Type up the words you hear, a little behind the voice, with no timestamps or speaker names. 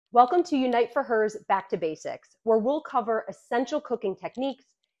Welcome to Unite for Her's Back to Basics, where we'll cover essential cooking techniques,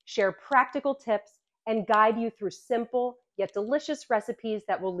 share practical tips, and guide you through simple yet delicious recipes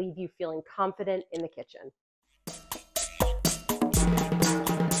that will leave you feeling confident in the kitchen.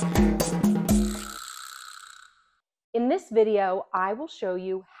 In this video, I will show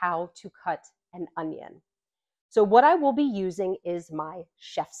you how to cut an onion. So what I will be using is my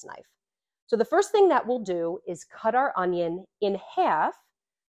chef's knife. So the first thing that we'll do is cut our onion in half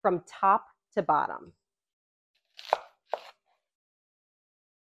from top to bottom.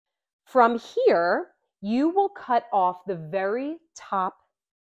 From here, you will cut off the very top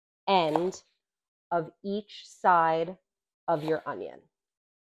end of each side of your onion.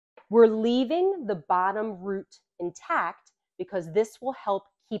 We're leaving the bottom root intact because this will help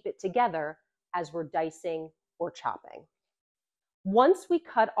keep it together as we're dicing or chopping. Once we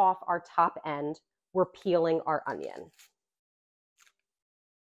cut off our top end, we're peeling our onion.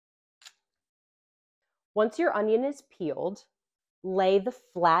 Once your onion is peeled, lay the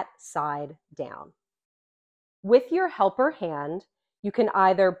flat side down. With your helper hand, you can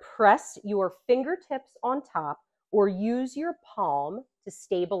either press your fingertips on top or use your palm to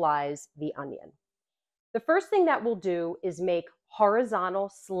stabilize the onion. The first thing that we'll do is make horizontal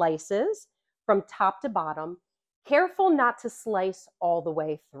slices from top to bottom, careful not to slice all the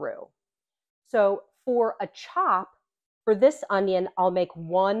way through. So for a chop, for this onion, I'll make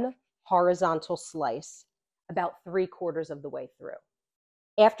one horizontal slice about 3/4 of the way through.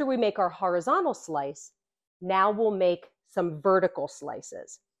 After we make our horizontal slice, now we'll make some vertical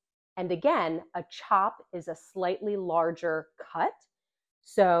slices. And again, a chop is a slightly larger cut,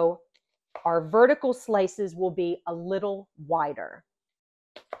 so our vertical slices will be a little wider.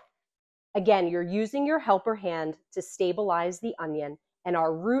 Again, you're using your helper hand to stabilize the onion, and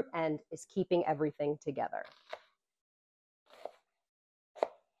our root end is keeping everything together.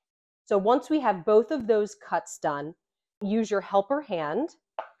 So once we have both of those cuts done, use your helper hand,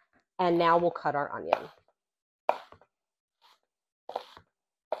 and now we'll cut our onion.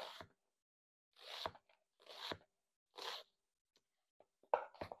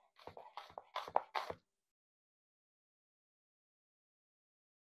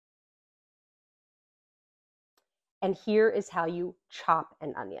 And here is how you chop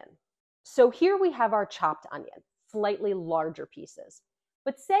an onion. So here we have our chopped onion, slightly larger pieces.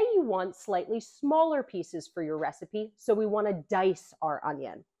 But say you want slightly smaller pieces for your recipe, so we want to dice our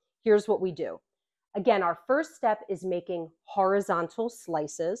onion. Here's what we do. Again, our first step is making horizontal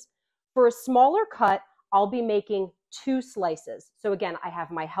slices. For a smaller cut, I'll be making 2 slices. So again, I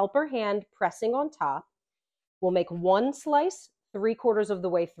have my helper hand pressing on top. We'll make one slice 3/4 of the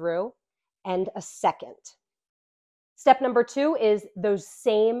way through and a second. Step number 2 is those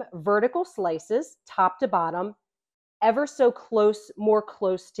same vertical slices, top to bottom, ever so close, more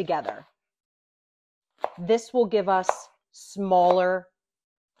close together. This will give us smaller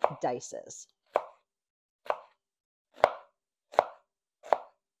dices.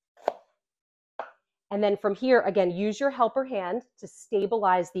 And then from here, again, use your helper hand to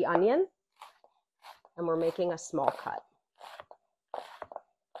stabilize the onion. And we're making a small cut.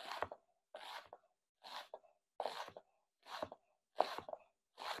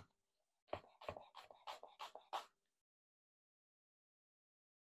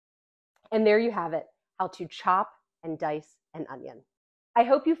 And there you have it, how to chop and dice an onion. I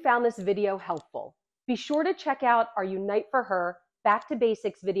hope you found this video helpful. Be sure to check out our Unite for Her Back to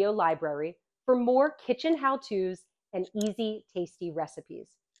Basics video library for more kitchen how-tos and easy, tasty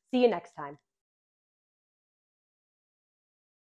recipes. See you next time.